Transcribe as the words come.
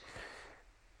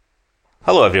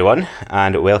Hello everyone,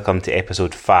 and welcome to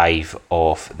episode 5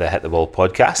 of the Hit the Ball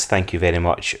podcast. Thank you very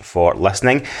much for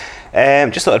listening.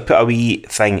 Just thought I'd put a wee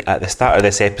thing at the start of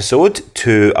this episode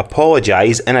to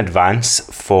apologise in advance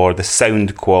for the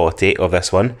sound quality of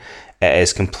this one. It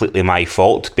is completely my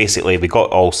fault. Basically, we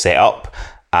got all set up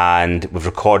and we've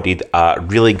recorded a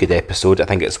really good episode. I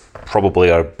think it's probably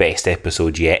our best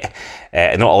episode yet.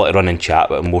 Not a lot of running chat,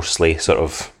 but mostly sort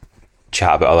of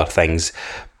chat about other things.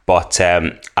 But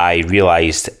I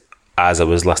realised as I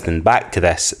was listening back to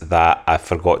this that I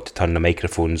forgot to turn the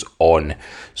microphones on.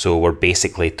 So we're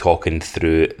basically talking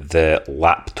through the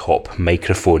laptop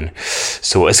microphone.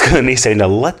 So it's going to sound a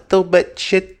little bit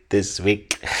shit this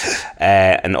week.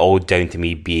 And all down to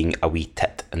me being a wee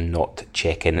tit and not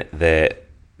checking the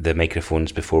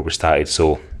microphones before we started.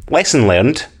 So lesson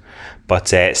learned. But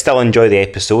still enjoy the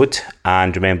episode.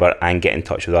 And remember, and get in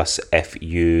touch with us if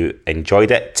you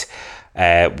enjoyed it.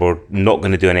 We're not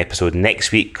going to do an episode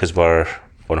next week because we're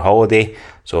on holiday,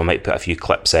 so I might put a few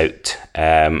clips out, but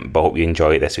I hope you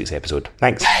enjoy this week's episode.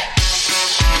 Thanks.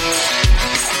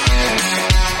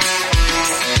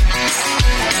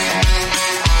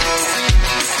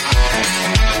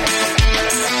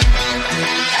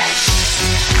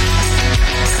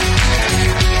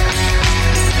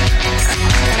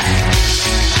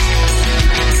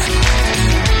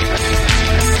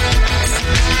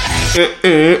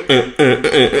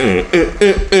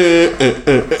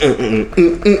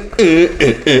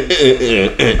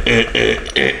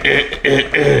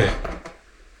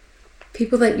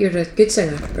 People think you're a good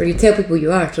singer, or you tell people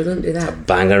you are, so don't do that.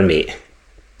 Banger, mate.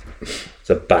 It's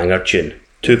a banger tune.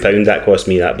 £2 that cost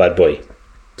me, that bad boy.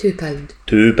 £2.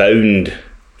 £2.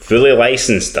 Fully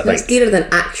licensed, I think. That's dearer than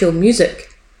actual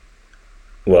music.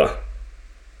 What?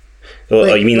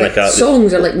 Oh, you mean like a...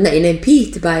 Songs are like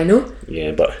 99p to buy, no?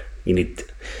 Yeah, but you need...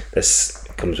 This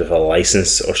comes with a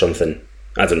license or something.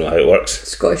 I don't know how it works.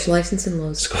 Scottish licensing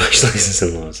laws. Scottish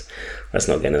licensing laws. Let's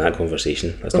not get into that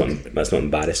conversation. Let's not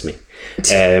embarrass me.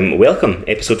 Welcome,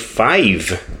 episode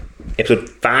 5. Episode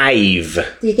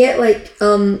 5. Do you get like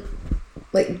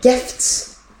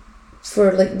gifts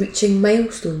for like reaching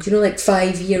milestones? You know, like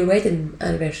 5-year wedding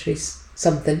anniversaries,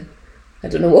 something. I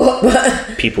don't know what,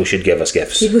 but people should give us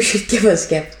gifts. People should give us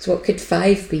gifts. What could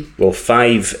 5 be? Well,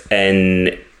 5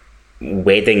 in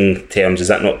wedding terms, is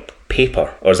that not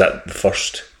paper, or is that the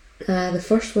first? The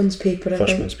first one's paper.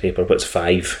 First one's paper. What's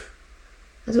 5?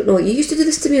 I don't know. You used to do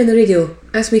this to me on the radio.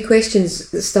 Ask me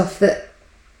questions, stuff that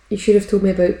you should have told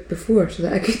me about before, so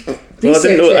that I could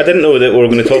research Well, it. I didn't know that we were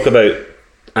going to talk about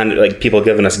and like people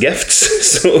giving us gifts.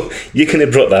 So you kind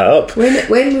of brought that up.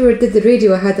 When we did the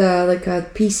radio, I had a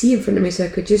PC in front of me, so I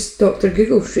could just Dr.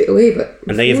 Google straight away. But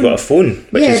and now you've got a phone,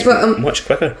 which is much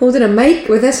quicker. Holding a mic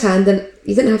with this hand, and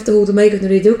you didn't have to hold the mic on the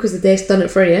radio because the desk done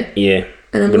it for you. Yeah,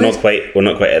 and we're not quite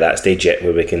at that stage yet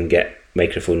where we can get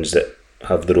microphones that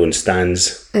have their own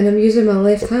stands. And I'm using my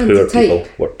left hand to type. Poor people.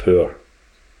 We're poor.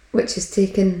 Which has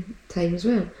taken time as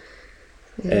well.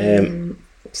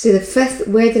 So the 5th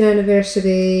wedding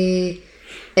anniversary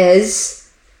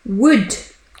is wood.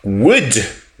 Wood!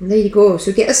 And there you go.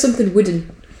 So get us something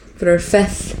wooden for our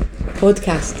 5th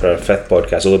podcast. For our 5th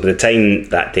podcast. Although by the time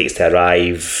that takes to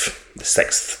arrive, the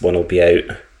 6th one will be out.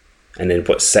 And then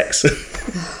what's 6?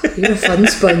 You're a fun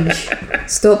sponge.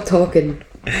 Stop talking.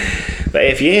 But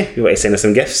if you want to send us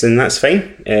some gifts, then that's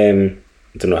fine. I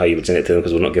don't know how you would send it to them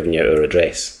because we're not giving you our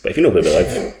address. But if you know where we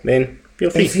live, then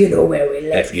feel free. If you know where we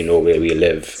live. If you know where we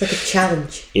live. It's like a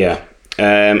challenge. Yeah.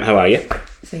 How are you?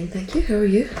 Fine, thank you. How are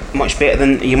you? Much better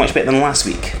than last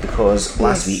week, because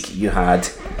last week you had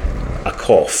a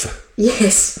cough.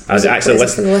 Yes. I actually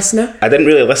listened. For the listener? I didn't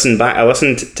really listen back. I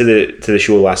listened to the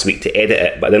show last week to edit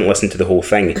it, but I didn't listen to the whole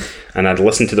thing. And I'd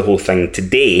listened to the whole thing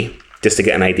today just to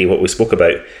get an idea what we spoke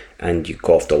about, and you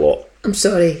coughed a lot. I'm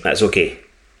sorry. That's okay.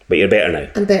 But you're better now.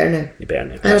 I'm better now. You're better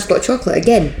now. And I've got chocolate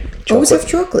again. Always have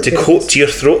chocolate. To coat your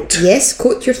throat? Yes,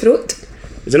 coat your throat.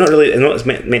 Is it not really... It's not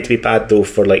meant to be bad, though,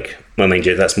 for like... Well, mind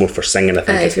you, that's more for singing, I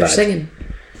think. If you're singing.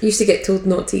 I used to get told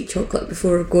not to eat chocolate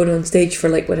before going on stage for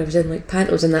like when I was in like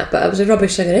pantos and that, but I was a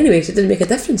rubbish singer anyway, so it didn't make a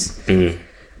difference. Mm.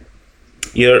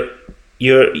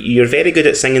 You're very good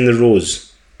at singing the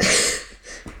Rose.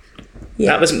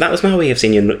 Yeah. That was my way of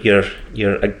saying you're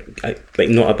like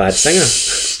not a bad singer.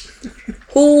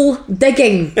 Hole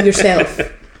digging yourself.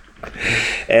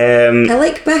 I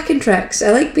like backing tracks.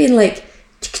 I like being like.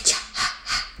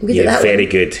 You're very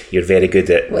good. You're very good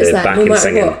at the backing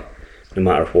singing. What? No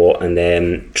matter what.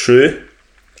 And True.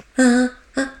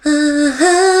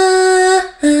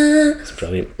 It's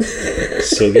brilliant.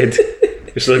 So good.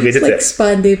 You're so good at like it.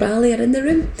 Spandy Ballet are in the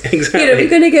room. Exactly. Are we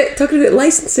going to get talking about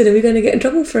licensing? Are we going to get in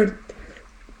trouble for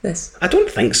This? I don't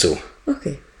think so.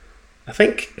 Okay. I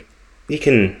think you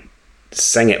can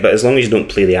sing it, but as long as you don't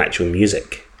play the actual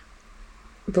music.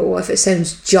 But what if it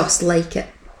sounds just like it?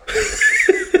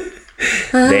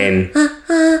 Then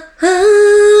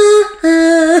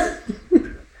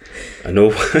I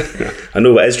know I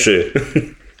know what is true.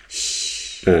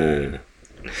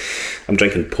 I'm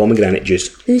drinking pomegranate juice.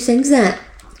 Who sings that?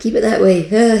 Keep it that way.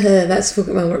 That's Folk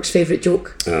at My Work's favourite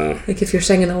joke. Like if you're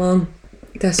singing along.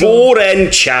 That's boring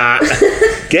chat.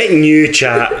 Get new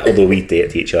chat. Although we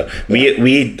date to each other.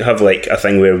 We have like a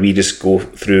thing where we just go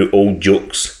through old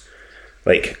jokes.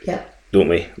 Like, yeah. Don't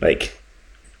we? Like,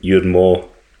 your ma.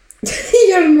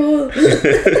 Your ma.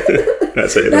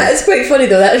 That's it. That is quite funny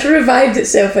though. That's revived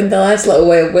itself in the last little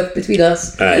while between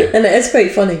us. Aye. And it is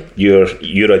quite funny.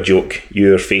 You're a joke.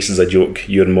 Your face is a joke.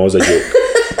 Your ma's a joke.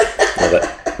 Love it.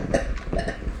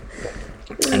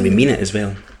 And we mean it as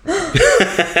well.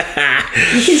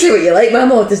 You can say what you like. My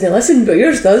mum doesn't listen, but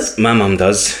yours does. My mum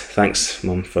does. Thanks,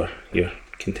 Mum, for your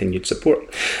continued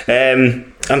support.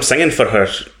 I'm singing for her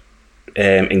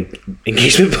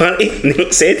engagement party.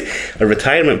 Neil said a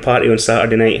retirement party on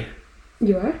Saturday night.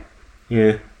 You are?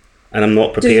 Yeah, and I'm not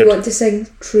Do prepared. you want to sing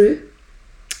True?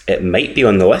 It might be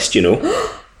on the list, you know.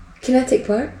 Can I take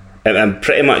part? I've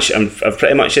pretty much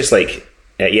just like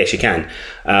yes, you can.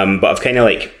 But I've kind of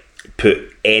like put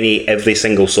every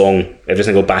single song, every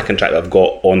single backing track that I've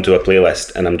got onto a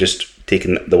playlist, and I'm just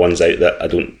taking the ones out that I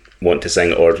don't want to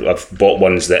sing, or I've bought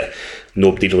ones that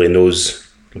nobody really knows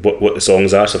what the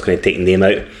songs are, so I've kind of taken them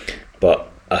out.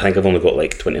 But I think I've only got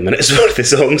like 20 minutes worth of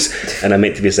songs, and I'm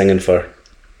meant to be singing for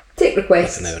Take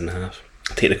requests. an hour and a half.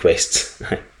 I'll take requests.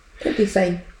 It'd be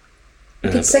fine.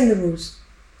 You could sing The Rose.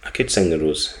 I could sing The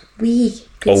Rose. We.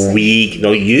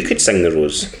 No, you could sing The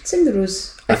Rose. I could sing The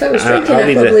Rose. If I was drinking, I'll I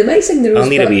need probably might sing The Rose.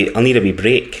 I'll need a wee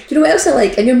break. Do you know what else I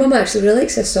like? And your mum actually really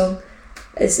likes this song.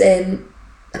 It's I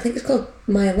think it's called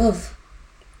My Love.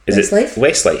 Is Westlife? it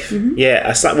Westlife? Mm-hmm.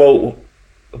 Yeah, well,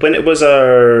 when it was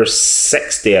our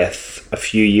 60th a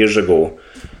few years ago,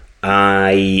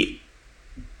 I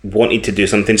wanted to do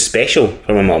something special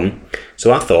for my mum,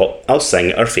 so I thought I'll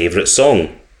sing her favourite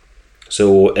song.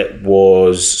 So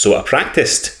I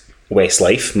practiced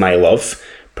Westlife, My Love,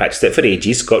 practiced it for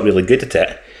ages, got really good at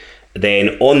it.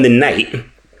 Then on the night,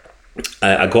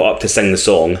 I got up to sing the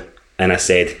song, and I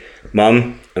said,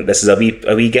 "Mum, this is a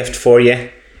wee gift for you.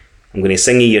 I'm going to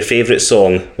sing you your favourite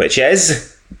song, which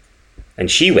is..." And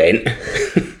she went,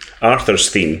 "Arthur's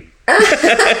Theme"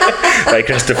 by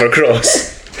Christopher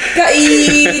Cross.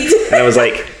 Guide! And I was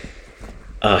like,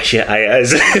 "Oh shit, it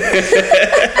is."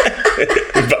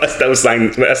 But I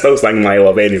still sang My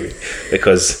Love anyway,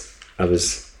 because I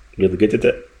was really good at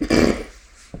it.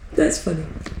 That's funny.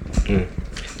 I'm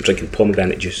drinking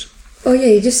pomegranate juice. Oh yeah,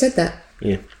 you just said that.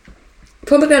 Yeah.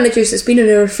 Pomegranate juice has been in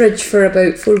our fridge for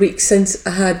about 4 weeks since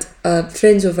I had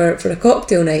friends over for a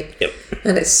cocktail night. Yep.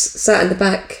 And it's sat in the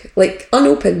back, like,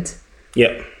 unopened.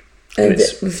 Yep. And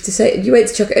we've decided, you went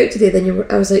to chuck it out today, then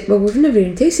I was like, well, we've never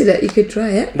even tasted it, you could try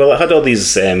it. Well, it had all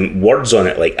these words on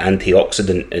it, like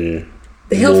antioxidant and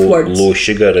The health words. low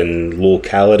sugar and low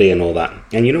calorie and all that.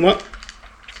 And you know what?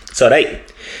 It's alright.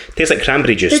 Tastes like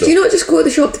cranberry juice, Did though. you not just go to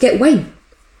the shop to get wine?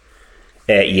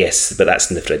 Yes, but that's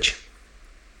in the fridge.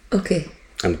 Okay.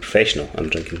 I'm a professional. I'm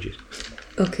drinking juice.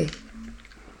 Okay.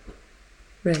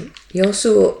 Right. You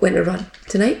also went a run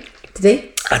today?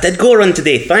 I did go a run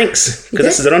today, thanks. Because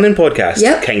this is a running podcast.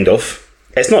 Yep. Kind of.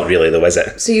 It's not really though, is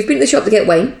it? So you've been to the shop to get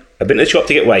wine. I've been to the shop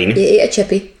to get wine. You ate a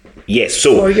chippy. Yes,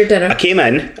 so... For your dinner. I came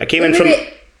in from...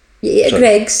 You ate a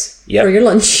Greg's Yep. for your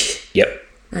lunch. Yep.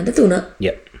 And a donut.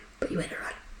 Yep. But you went a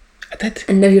run. I did.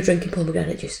 And now you're drinking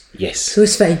pomegranate juice. Yes. So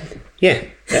it's fine. Yeah,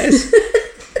 it is.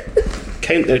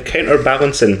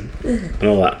 Counterbalancing and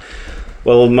all that.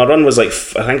 Well, my run was like,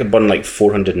 I think I burned like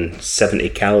 470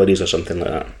 calories or something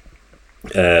like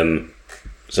that.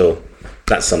 So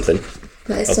that's something.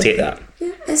 I'll take that.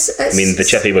 Yeah, I mean, the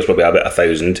chippy was probably about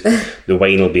 1,000. The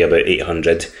wine will be about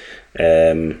 800. I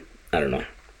don't know.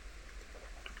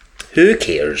 Who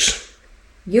cares?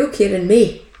 You're caring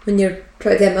me when you're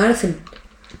trying to do a marathon.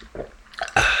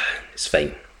 It's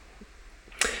fine.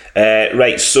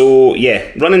 Right, so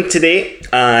yeah, running today.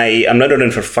 I'm now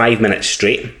running for 5 minutes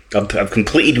straight. I've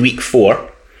completed week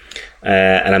 4,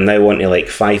 and I'm now on to like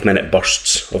 5 minute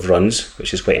bursts of runs,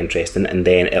 which is quite interesting. And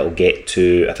then it'll get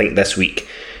to, I think this week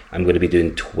I'm going to be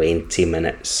doing 20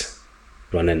 minutes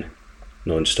running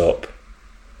non-stop.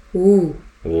 Ooh.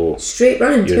 Oh, Straight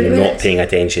running, 20 you're minutes. not paying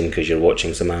attention because you're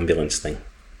watching some ambulance thing.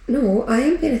 No, I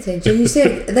am paying attention. You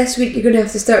said this week you're going to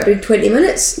have to start doing 20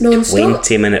 minutes non-stop.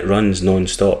 20-minute runs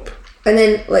non-stop. And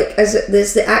then, like,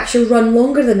 is the actual run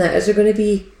longer than that? Is there going to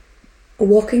be...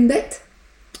 walking bit?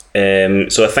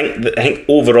 So I think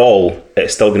overall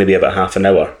it's still going to be about half an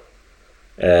hour.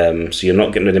 So you're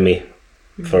not getting rid of me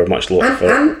for much longer.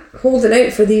 I'm holding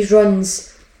out for these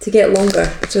runs to get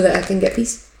longer so that I can get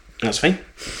peace. That's fine.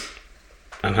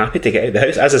 I'm happy to get out of the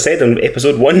house. As I said on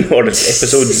episode 1 or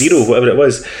episode 0, whatever it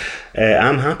was,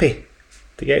 I'm happy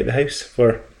to get out of the house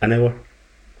for an hour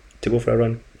to go for a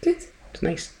run. Good. It's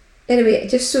nice. Anyway,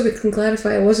 just so we can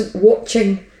clarify, I wasn't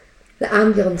watching the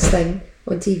ambulance thing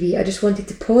on TV. I just wanted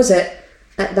to pause it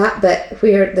at that bit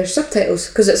where there's subtitles,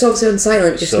 because it's obviously on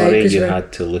silent just now. Sorry you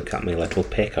had to look at my little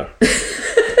pecker.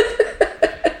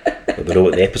 I don't know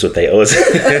what the episode title is.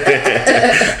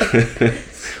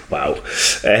 Wow.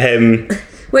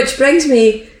 Which brings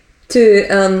me to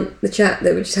the chat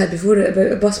that we just had before it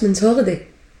about a busman's holiday.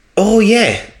 Oh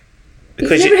yeah. You've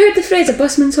never heard the phrase a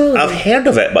busman's holiday? I've heard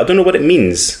of it, but I don't know what it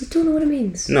means. You don't know what it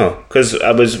means? No, because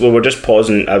we were just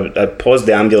pausing. I paused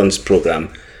the ambulance programme.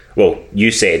 Well,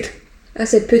 you said. I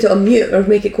said put it on mute or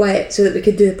make it quiet so that we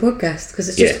could do the podcast, because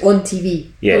it's just on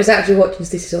TV. Yeah. I was actually watching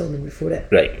Stacey Solomon before it.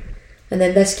 Right. And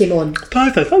then this came on.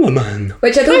 Stacey Solomon.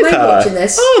 Which I don't mind watching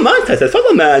this. Oh, my Stacey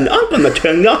Solomon. I'm going to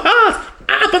turn your house.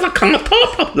 But I can't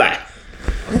talk properly.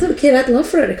 I don't care. I'd love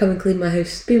for her to come and clean my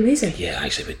house. It'd be amazing. Yeah,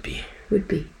 actually would be. Would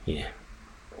be. Yeah.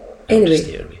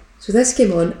 Anyway, so this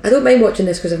came on. I don't mind watching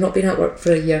this because I've not been at work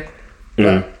for a year.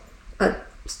 But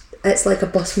it's like a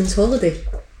busman's holiday.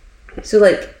 So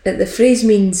like the phrase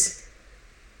means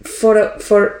for a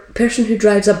person who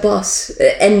drives a bus,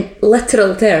 in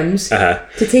literal terms, to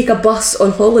take a bus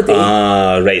on holiday.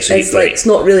 Ah, right. So it's like it's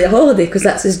not really a holiday because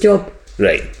that's his job.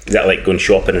 Right. Is that like going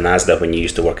shopping in Asda when you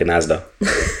used to work in Asda?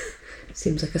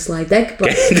 Seems like a sly dig, but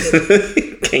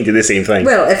kind of the same thing.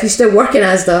 Well, if you still work in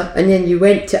Asda and then you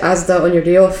went to Asda on your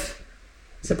day off,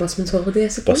 it's a busman's holiday, I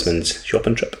suppose. Busman's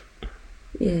shopping trip.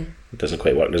 Yeah. It doesn't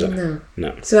quite work, does it?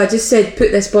 No. So I just said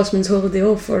put this busman's holiday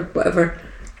off or whatever.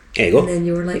 There you go. And then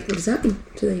you were like, what does that mean?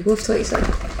 So there you go, I've taught you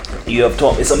something. You have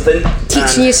taught me something.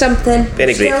 Teaching you something.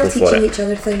 Very grateful for it. Teaching each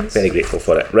other things. Very grateful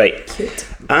for it. Right. Cute.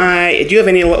 Do you have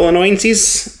any little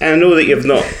annoyances? I know that you've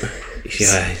not.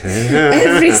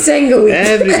 Every single week.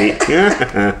 Every week. You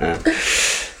have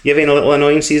any little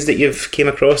annoyances that you've came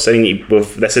across? I mean,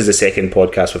 this is the second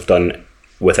podcast we've done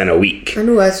within a week. I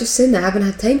know, I was just saying that I haven't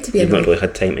had time to be annoyed. You've not really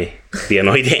had time to be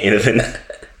annoyed at anything.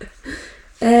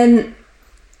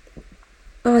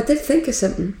 I did think of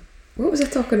something. What was I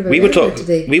talking about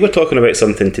today? We were talking about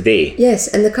something today. Yes,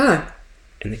 in the car.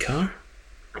 In the car?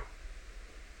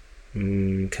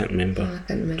 Can't remember. I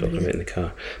can't remember. Talking about in the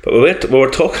car, but we were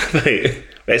talking about.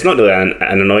 It's not really an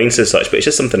annoyance as such, but it's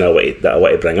just something that I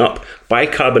want to bring up.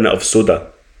 Bicarbonate of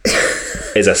soda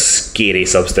is a scary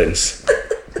substance.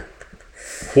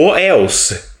 What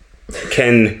else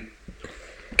can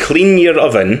clean your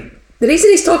oven? The reason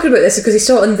he's talking about this is because he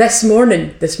saw it on This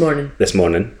Morning.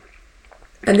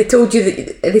 And they told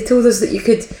us that you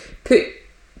could put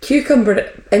cucumber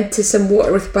into some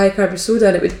water with bicarb soda,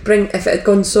 and it would bring, if it had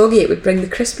gone soggy, it would bring the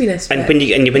crispiness back. And when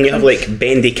you have like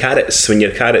bendy carrots, when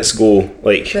your carrots go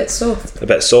like a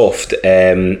bit soft,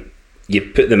 you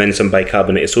put them in some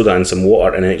bicarbonate of soda and some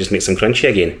water, and then it just makes them crunchy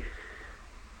again.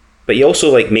 But you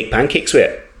also like make pancakes with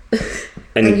it.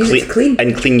 And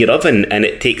clean your oven, and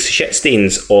it takes shit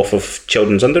stains off of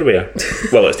children's underwear.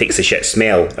 Well, it takes the shit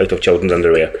smell out of children's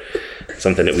underwear.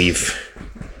 Something that we've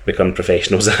become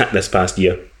professionals at this past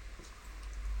year.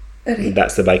 Right.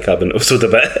 That's the bicarbonate of soda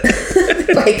bit.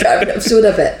 Bicarbonate of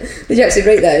soda bit. Did you actually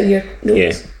write that in your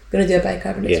notes? Yeah. Going to do a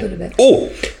bicarbonate soda bit.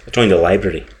 Oh, I joined the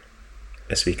library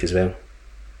this week as well.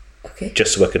 Okay.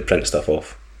 Just so I could print stuff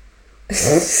off.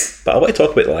 But I want to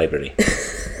talk about the library.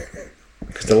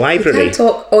 Because the library... You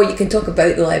can talk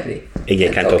about the library. Yeah,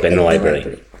 you can't talk in the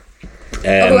library.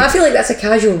 Although I feel like that's a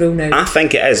casual rule now. I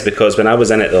think it is, because when I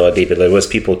was in it the other day, there was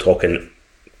people talking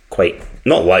quite,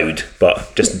 not loud,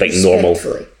 but just like normal,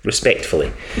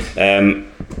 respectfully.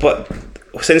 But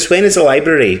since when has the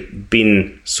library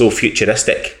been so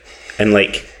futuristic and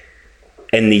like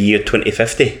in the year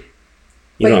 2050?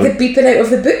 The beeping out of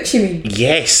the books, you mean?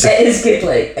 Yes. It is good,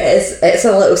 like, it's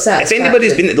a little satisfaction. If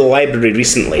anybody's been to the library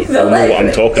recently, they'll know what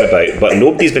I'm talking about, but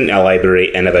nobody's been to a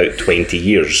library in about 20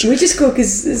 years. We just go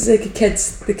because it's like the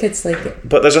kids like it.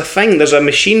 But there's a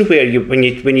machine where when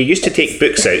you used to take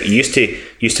books out, you used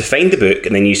to find the book,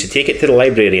 and then you used to take it to the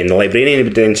library, and the librarian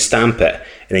would then stamp it,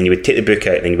 and then you would take the book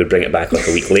out, and then you would bring it back like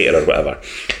a week later or whatever.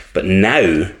 But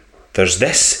now, there's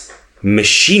this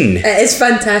machine. It is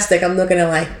fantastic, I'm not going to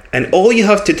lie. And all you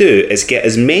have to do is get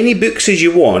as many books as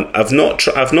you want. I've not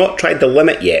tried the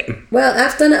limit yet. Well,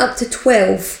 I've done it up to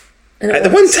 12. At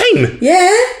the one time? Yeah.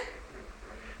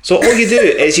 So all you do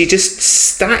is you just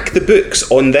stack the books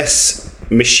on this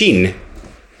machine,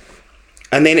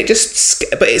 and then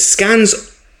it scans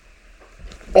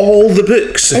all the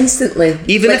books instantly,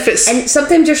 even if it's and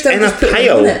sometimes you're still in a just putting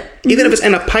pile. it on it. Even if it's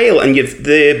in a pile and you've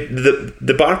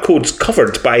the barcode's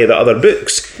covered by the other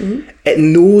books, it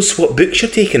knows what books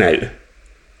you're taking out.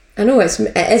 I know it is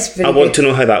very. I want to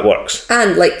know how that works.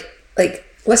 And like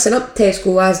listen up,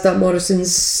 Tesco, Asda,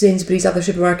 Morrison's, Sainsbury's, other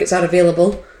supermarkets are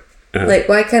available. Like,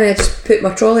 why can't I just put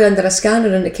my trolley under a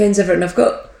scanner and it kens everything I've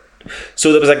got?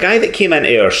 So there was a guy that came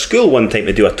into our school one time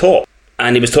to do a talk,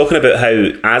 and he was talking about how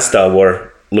Asda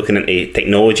were looking into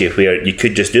technology where you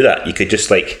could just do that. You could just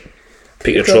like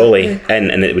put your trolley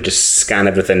in and it would just scan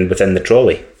everything within the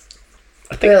trolley.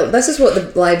 Well, this is what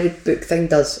the library book thing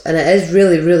does, and it is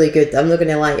really, really good. I'm not going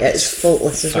to lie, it's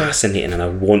faultless as well. Fascinating, and I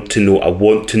want to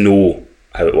know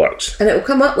how it works. And it will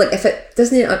come up, like, if it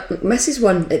misses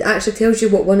one, it actually tells you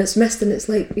what one it's missed, and it's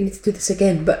like, you need to do this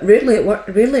again. But rarely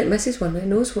it misses one. It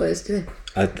knows what it's doing.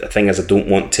 The thing is, I don't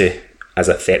want to, as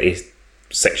a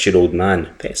 36-year-old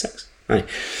man, 36? Aye.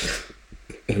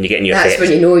 When you get in your That's 30s,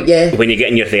 when you know, yeah. When you get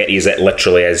in your 30s, it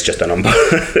literally is just a number.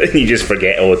 And you just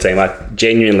forget all the time. I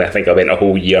think I went a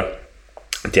whole year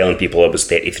telling people I was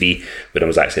 33 when I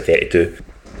was actually 32.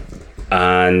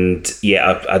 And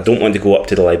yeah, I don't want to go up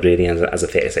to the librarian as a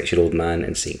 36-year-old man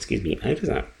and say, excuse me, how does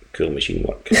that cool machine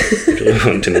work? I really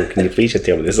want to know. Can you please just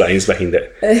tell me the science behind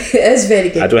it? It is very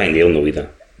good. I don't think they'll know either.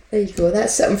 There you go.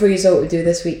 That's something for you all to do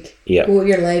this week. Yeah. Go to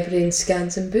your library and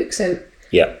scan some books out.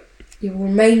 Yeah. Your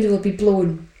mind will be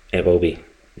blown. It will be.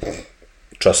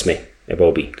 Trust me, it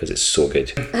will be, because it's so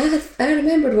good. I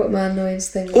remembered what my annoyance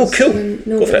thing was. Oh, cool. But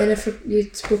then you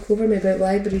spoke over me about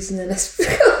libraries and then I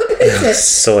forgot about it.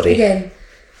 Sorry. Again.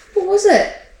 What was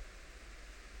it?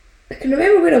 I can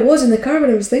remember where I was in the car when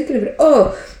I was thinking about it.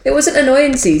 Oh, it wasn't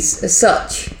annoyances as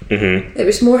such. Mm-hmm. It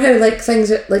was more how like things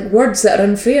that, like words that are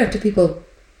unfair to people.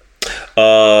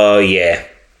 Oh, yeah.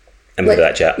 I remember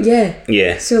that chat. Yeah.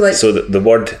 Yeah. So the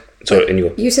word... Sorry, and you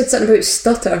go. You said something about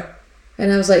stutter,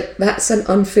 and I was like, that's an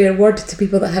unfair word to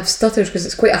people that have stutters because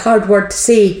it's quite a hard word to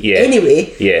say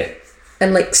anyway. Yeah.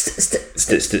 And like quite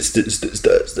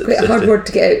a hard word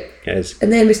to get out. Yes.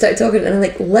 And then we started talking, and I'm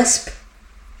like, lisp.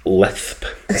 Lisp.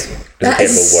 That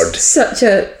is a terrible word. Such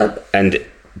a and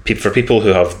for people who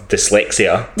have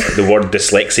dyslexia, the word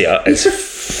dyslexia is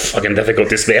fucking difficult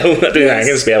to spell. I don't think I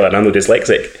can spell it. I'm no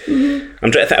dyslexic.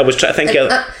 Mm-hmm. I was trying to think.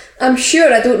 I'm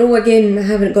sure, I don't know, again, I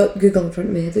haven't got Google in front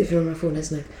of me, I don't even know where my phone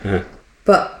is now. Uh-huh.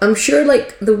 But I'm sure,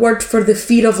 like, the word for the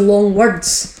fear of long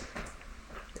words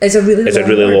is a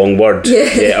really long word.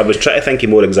 Yeah, I was trying to think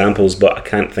of more examples, but I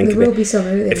can't think of it. There will be some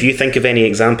out there. If you think of any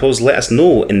examples, let us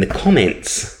know in the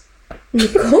comments. In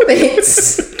the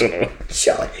comments? I don't know.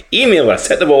 Sure. Email us,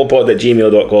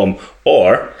 hittheballpod@gmail.com,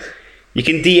 or you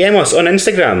can DM us on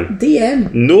Instagram.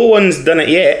 DM? No one's done it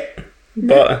yet,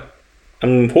 but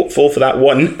I'm hopeful for that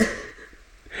one.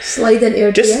 Slide into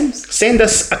our DMs. Send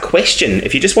us a question.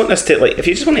 If you just want us to, if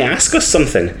you just want to ask us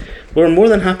something, we're more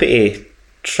than happy to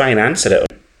try and answer it.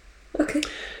 Okay.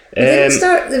 We didn't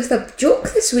start with a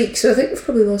joke this week, so I think we've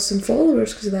probably lost some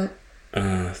followers because of that.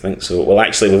 I think so. Well,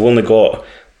 actually, we've only got...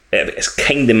 It's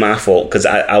kind of my fault, because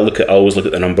I always look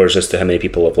at the numbers as to how many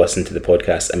people have listened to the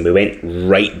podcast, and we went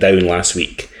right down last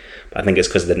week. But I think it's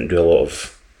because I didn't do a lot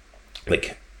of,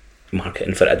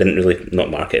 marketing for it. I didn't really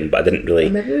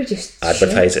maybe we just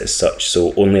advertise it as such.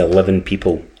 So only 11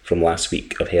 people from last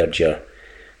week have heard your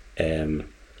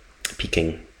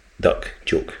Peking duck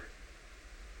joke.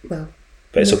 Well,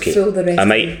 but it's okay. I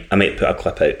might put a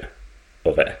clip out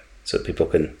of it so people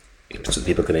can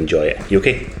enjoy it. You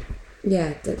okay? Yeah,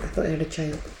 I thought I had a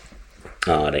child.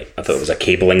 Ah, right. I thought it was a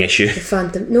cabling issue. The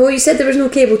phantom. No, you said there was no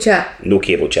cable chat. No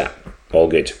cable chat. All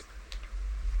good.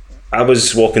 I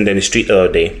was walking down the street the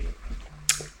other day.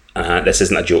 This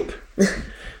isn't a joke.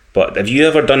 But have you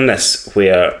ever done this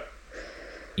where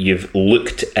you've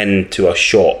looked into a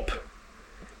shop,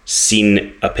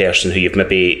 seen a person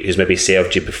who's maybe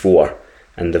served you before,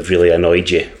 and they've really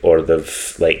annoyed you, or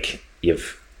they've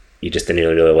you just didn't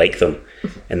really like them,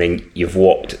 and then you've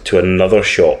walked to another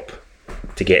shop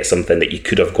to get something that you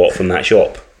could have got from that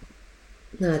shop?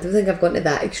 No, I don't think I've gone to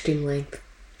that extreme length.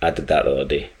 I did that the other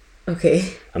day.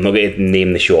 Okay. I'm not going to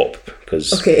name the shop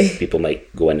because people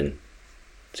might go in and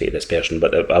say this person,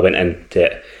 but I went into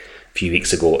it a few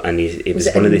weeks ago, and it was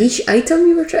one of the... Was it a niche item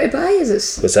you were trying to buy?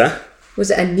 What's that?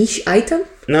 Was it a niche item?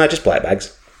 No, just black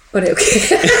bags. Oh, okay.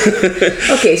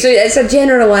 Okay, so it's a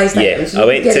generalised item. So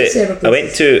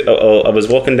I was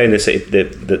walking down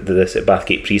the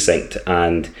Bathgate precinct,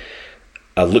 and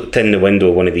I looked in the window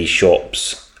of one of these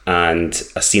shops, and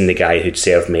I seen the guy who'd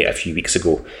served me a few weeks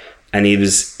ago and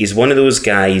he's one of those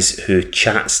guys who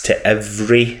chats to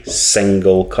every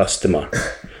single customer,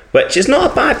 which is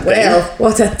not a bad thing. Well,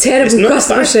 what a terrible it's not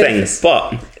customer a bad service. thing,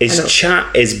 but his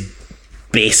chat is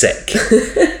basic.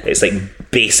 It's like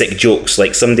basic jokes.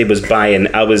 Like somebody was buying.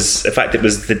 In fact, it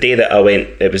was the day that I went.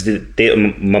 It was the day of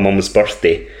my mum's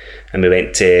birthday, and we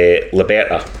went to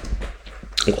Liberta.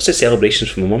 Lots of celebrations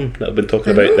for my mum that I've been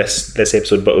talking about this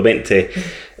episode. But we went to.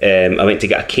 I went to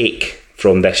get a cake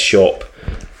from this shop,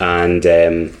 and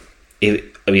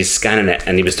he was scanning it,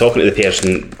 and he was talking to the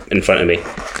person in front of me,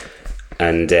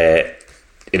 and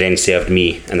he then served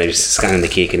me, and I was scanning the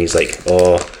cake, and he's like,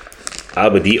 "Oh, I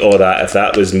would eat all that if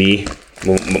that was me.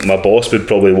 My boss would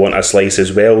probably want a slice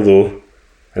as well, though,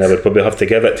 and I would probably have to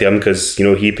give it to him because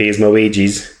he pays my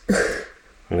wages."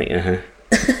 I'm like,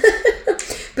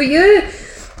 But you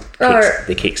are.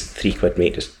 The cake's £3,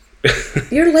 mate. Just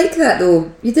You're like that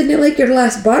though. You didn't like your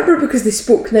last barber because they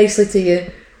spoke nicely to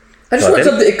you. I just want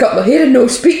somebody to cut my hair and no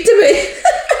speak to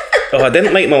me. I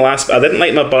didn't like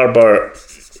my barber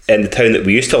in the town that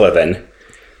we used to live in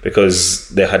because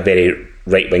they had very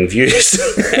right-wing views.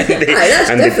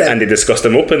 and they discussed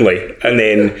them openly. And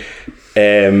then,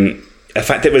 in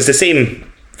fact, it was the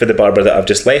same for the barber that I've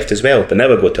just left as well. But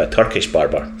now I go to a Turkish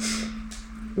barber.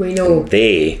 We know.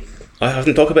 I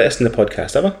haven't talked about this in the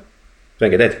podcast, have I? I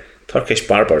think I did. Turkish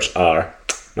barbers are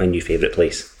my new favourite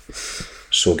place.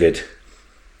 So good.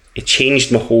 He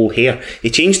changed my whole hair. He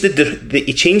changed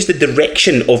the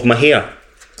direction of my hair.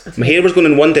 My hair was going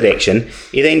in one direction.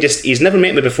 He's never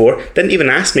met me before, didn't even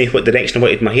ask me what direction I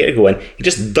wanted my hair to go in. He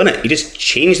just done it. He just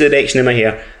changed the direction of my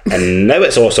hair, and now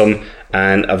it's awesome.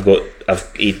 And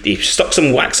he stuck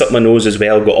some wax up my nose as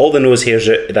well, got all the nose hairs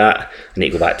out of that. I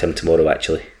need to go back to him tomorrow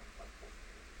actually.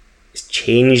 It's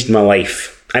changed my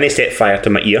life. And he set fire to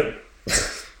my ear.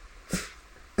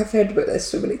 I've heard about this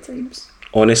so many times.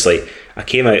 Honestly, I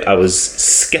came out, I was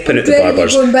skipping out the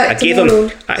barbers. I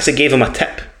actually gave him a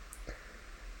tip.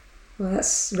 Well,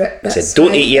 that's I said,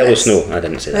 don't eat yellow snow. I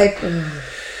didn't say that.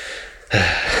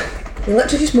 You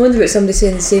literally just moaned about somebody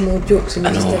saying the same old jokes and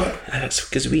I just know. did it. That's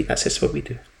because that's just what we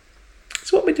do.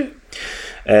 It's what we do.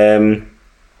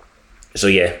 So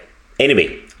yeah.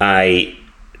 Anyway, I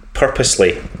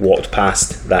purposely walked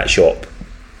past that shop.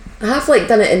 I have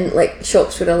done it in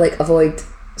shops where I avoid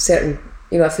certain,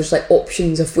 if there's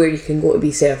options of where you can go to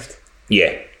be served.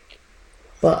 Yeah.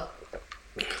 But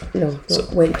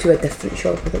went to a different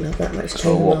shop. I didn't have that much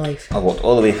time in my life. I walked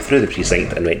all the way through the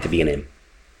precinct and went to B&M.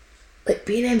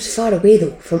 B&M's far away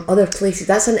though from other places.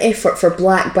 That's an effort for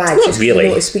black bags. It's not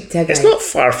really. To speak to a guy. It's not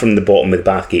far from the bottom of the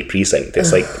Bathgate precinct.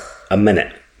 It's a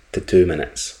minute to 2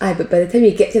 minutes. Aye, but by the time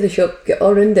you get to the shop, get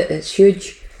all around it, it's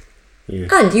huge. Yeah.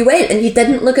 And you went and you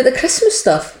didn't look at the Christmas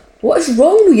stuff. What is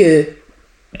wrong with you?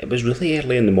 It was really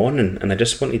early in the morning and I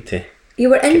just wanted to... You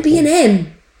were in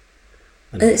B&M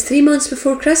and it's 3 months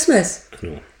before Christmas. I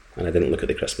know, and I didn't look at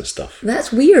the Christmas stuff.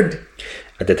 That's weird.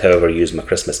 I did, however, use my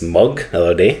Christmas mug the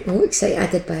other day. Oh, exciting. I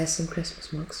did buy us some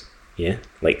Christmas mugs. Yeah,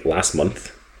 last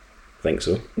month. I think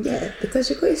so. Yeah, because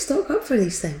you've got to stock up for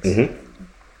these things.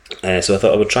 Mm-hmm. So I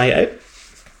thought I would try it out.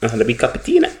 I had a wee cup of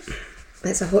tea in it.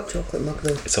 It's a hot chocolate mug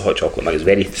though. It's a hot chocolate mug. It's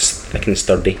very thick and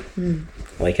sturdy. I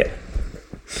like it.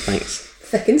 Thanks.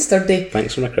 Thick and sturdy.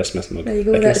 Thanks for my Christmas mug. There you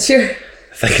go, that's your...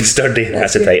 Thick and sturdy,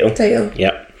 that's the title.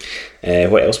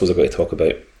 Yep. What else was I going to talk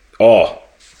about? Oh,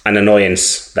 an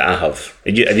annoyance that I have.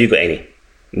 Have you got any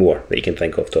more that you can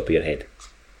think of top of your head?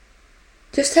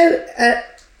 Just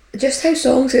how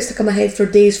songs used to come ahead for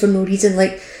days for no reason.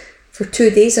 For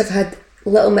 2 days I've had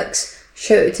Little Mix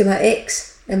Shout Out to My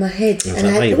Ex in my head, and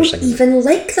I don't even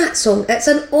like that song. It's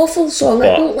an awful song.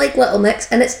 I don't like Little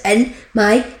Mix, and it's in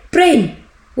my brain.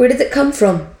 Where did it come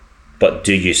from? But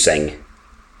do you sing?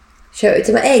 Shout out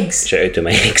to my eggs. Shout out to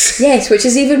my eggs. Yes, which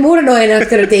is even more annoying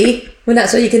after a day when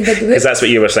that's all you can think about. Because that's what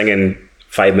you were singing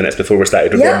 5 minutes before we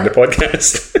started recording the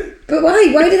podcast. But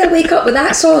why? Why did I wake up with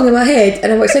that song in my head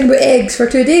and I was singing about eggs for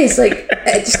 2 days?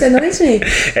 It just annoys me.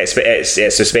 It's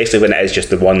especially when it is just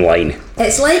the one line.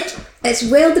 It's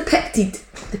well depicted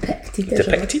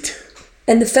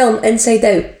in the film Inside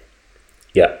Out.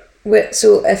 Yeah.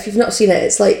 So if you've not seen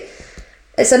it,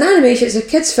 it's an animation, it's a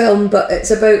kids film, but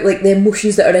it's about the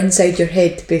emotions that are inside your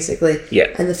head basically. Yeah.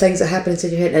 And the things that happen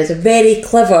inside your head, and it's a very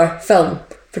clever film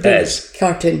for doing this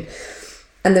cartoon.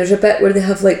 And there's a bit where they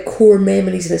have core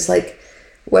memories, and it's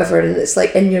whatever, and it's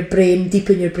in your brain, deep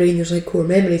in your brain, there's core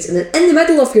memories, and then in the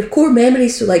middle of your core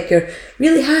memories, so your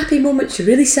really happy moments, your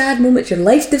really sad moments, your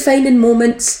life defining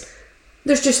moments,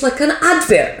 there's just an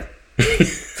advert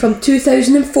from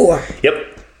 2004.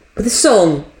 Yep. With a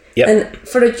song. Yep. And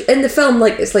in the film,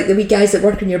 like, it's like the wee guys that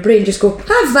work in your brain just go,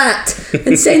 have that,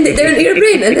 and send it down to your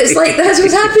brain. And it's like, that's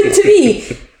what's happened to me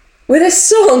with a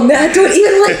song that I don't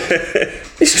even like.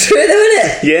 It's true though, isn't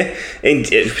it? Yeah, and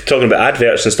talking about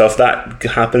adverts and stuff, that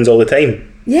happens all the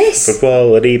time. Yes. For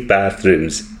quality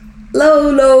bathrooms.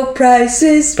 Low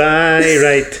prices. Buy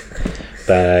right.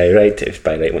 If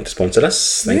Buy Right want to sponsor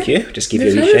us, thank you. Just give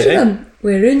you a wee shout out.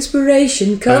 Where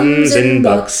inspiration comes in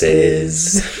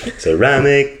boxes.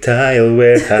 Ceramic tile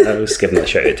warehouse. Giving that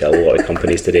shout out to a lot of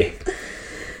companies today.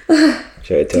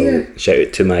 Shout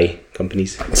out to my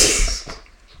companies.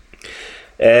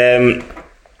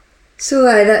 So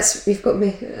that's, you've got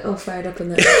me all fired up on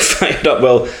that. Fired up.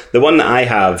 Well, the one that I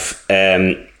have,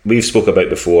 we've spoke about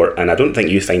before, and I don't think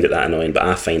you find it that annoying, but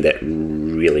I find it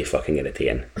really fucking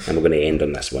irritating. And we're going to end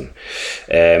on this one.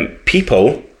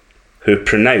 People who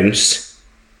pronounce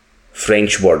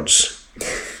French words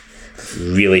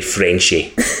really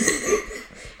Frenchy.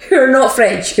 Who are not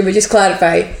French, can we just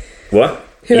clarify? What?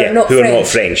 Who are not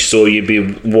French. So you'd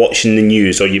be watching the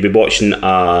news, or you'd be watching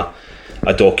a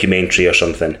documentary or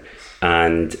something,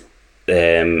 and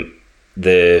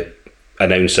the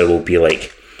announcer will be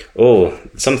like, oh,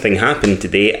 something happened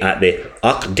today at the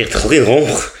Arc de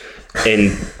Triomphe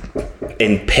in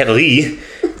Paris,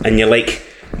 and you're like,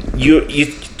 you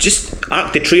just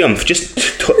Arc de Triomphe, just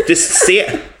say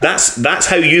it. That's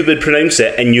how you would pronounce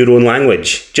it in your own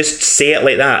language. Just say it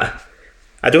like that.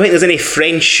 I don't think there's any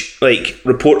French like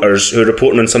reporters who are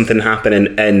reporting on something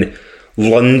happening in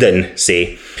London,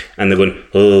 say, and they're going,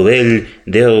 oh well,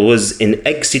 there was an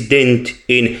accident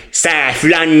in South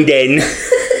London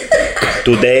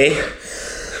today.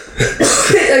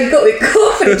 You got me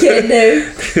coughing again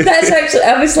now. That's actually,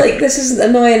 I was like, this isn't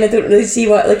annoying, I don't really see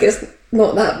what, like, it's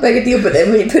not that big a deal, but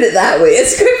then when you put it that way,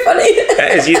 it's quite funny.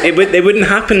 It wouldn't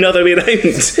happen the other way around.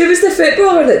 Who was the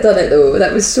footballer that done it though?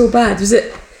 That was so bad.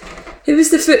 Who was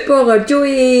the footballer?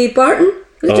 Joey Barton?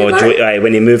 Joey,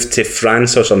 when he moved to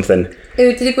France or something.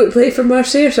 Did he go to play for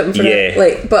Marseille or something?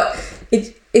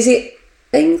 Is he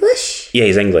English? Yeah,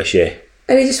 he's English, yeah.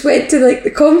 And he just went to like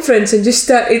the conference and just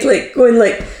started like going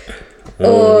like,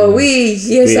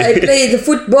 yes, I played the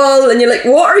football, and you're like,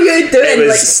 what are you doing?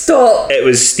 Like, stop. It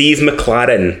was Steve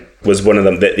McLaren was one of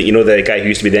them. The guy who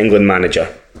used to be the England manager.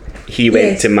 He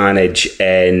went to manage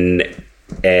in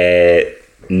the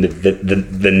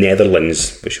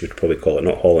Netherlands, which we would probably call it,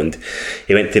 not Holland.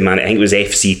 He went to manage, I think it was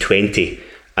FC20,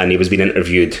 and he was being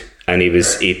interviewed, and he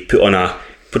put on a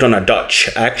Dutch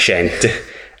accent.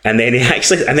 And then he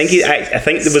actually, I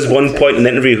think there was one point in the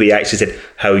interview where he actually said,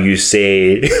 how you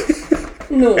say.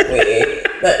 No way.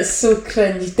 That's so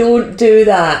cringe. Don't do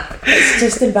that. It's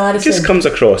just embarrassing. It just comes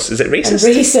across, is it racist?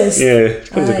 And racist. Yeah, it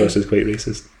comes across as quite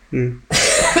racist.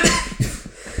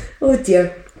 Oh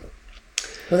dear.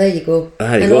 Well, there you go.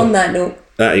 On that note.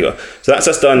 There you go. So that's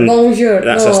us done. Bonjour.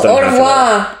 That's us done. Au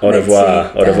revoir. Au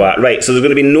revoir. Au revoir. Right, so there's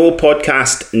going to be no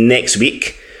podcast next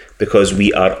week because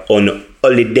we are on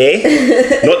holiday.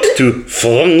 Not to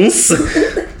France.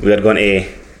 We are going to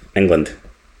England.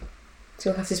 So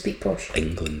we'll have to speak posh.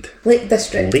 England. Lake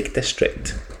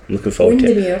District. I'm looking forward to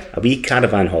Windermere. it. A wee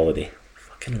caravan holiday.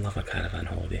 Fucking love a caravan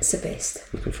holiday. It's the best.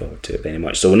 Looking forward to it very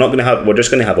much. So we're just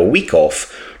going to have a week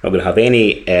off. We're not going to have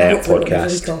any podcast. A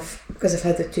week off because I've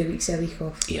had the 2 weeks a week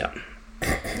off. Yeah.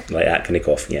 Like that kind of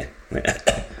cough, yeah. Like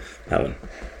that one.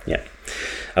 Yeah.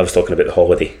 I was talking about the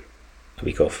holiday. A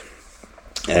week off.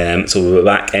 So we'll be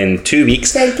back in 2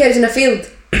 weeks. 10 cows in a field.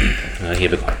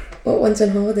 Here we go. What one's on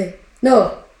holiday?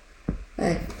 No.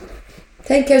 Aye.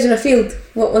 10 cows in a field.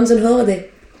 What one's on holiday?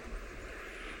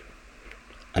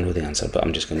 I know the answer, but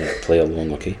I'm just going to play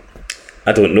along, okay?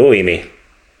 I don't know, Amy.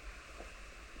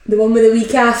 The one with the wee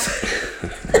calf.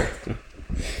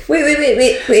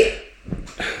 Wait.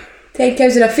 10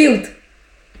 cows in a field.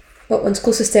 What one's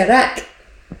closest to a rack?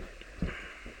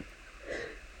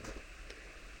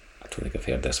 I don't think I've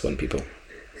heard this one, people.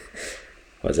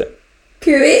 What is it?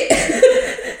 Kuwait.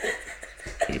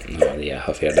 Oh, yeah,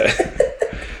 I've heard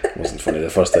it. Wasn't funny the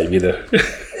first time either.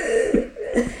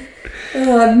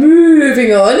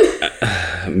 Moving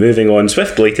on. Moving on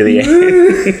swiftly to the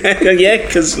end. Yeah,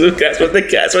 because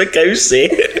that's what cows say.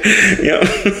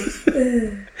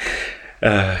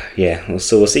 Yeah.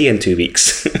 So we'll see you in 2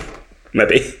 weeks.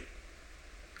 Maybe.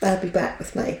 I'll be back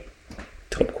with my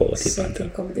top quality banter.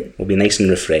 Comedy. We'll be nice and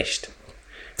refreshed.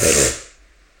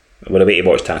 We're away to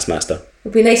watch Taskmaster.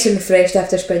 We'll be nice and refreshed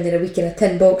after spending a week in a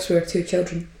tin box with our 2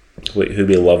 children. Who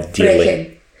we love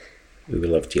dearly. Who we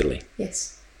love dearly.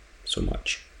 Yes. So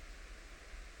much.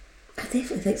 I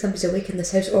definitely think somebody's awake in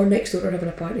this house or next door or having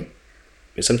a party.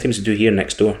 But sometimes we do here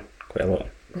next door quite a lot.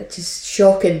 which is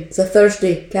shocking. It's a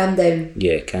Thursday. Calm down.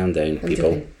 Yeah, calm down, I'm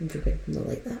people. joking. I'm not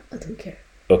like that. I don't care.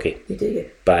 Okay. You do you.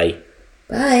 Bye.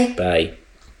 Bye. Bye.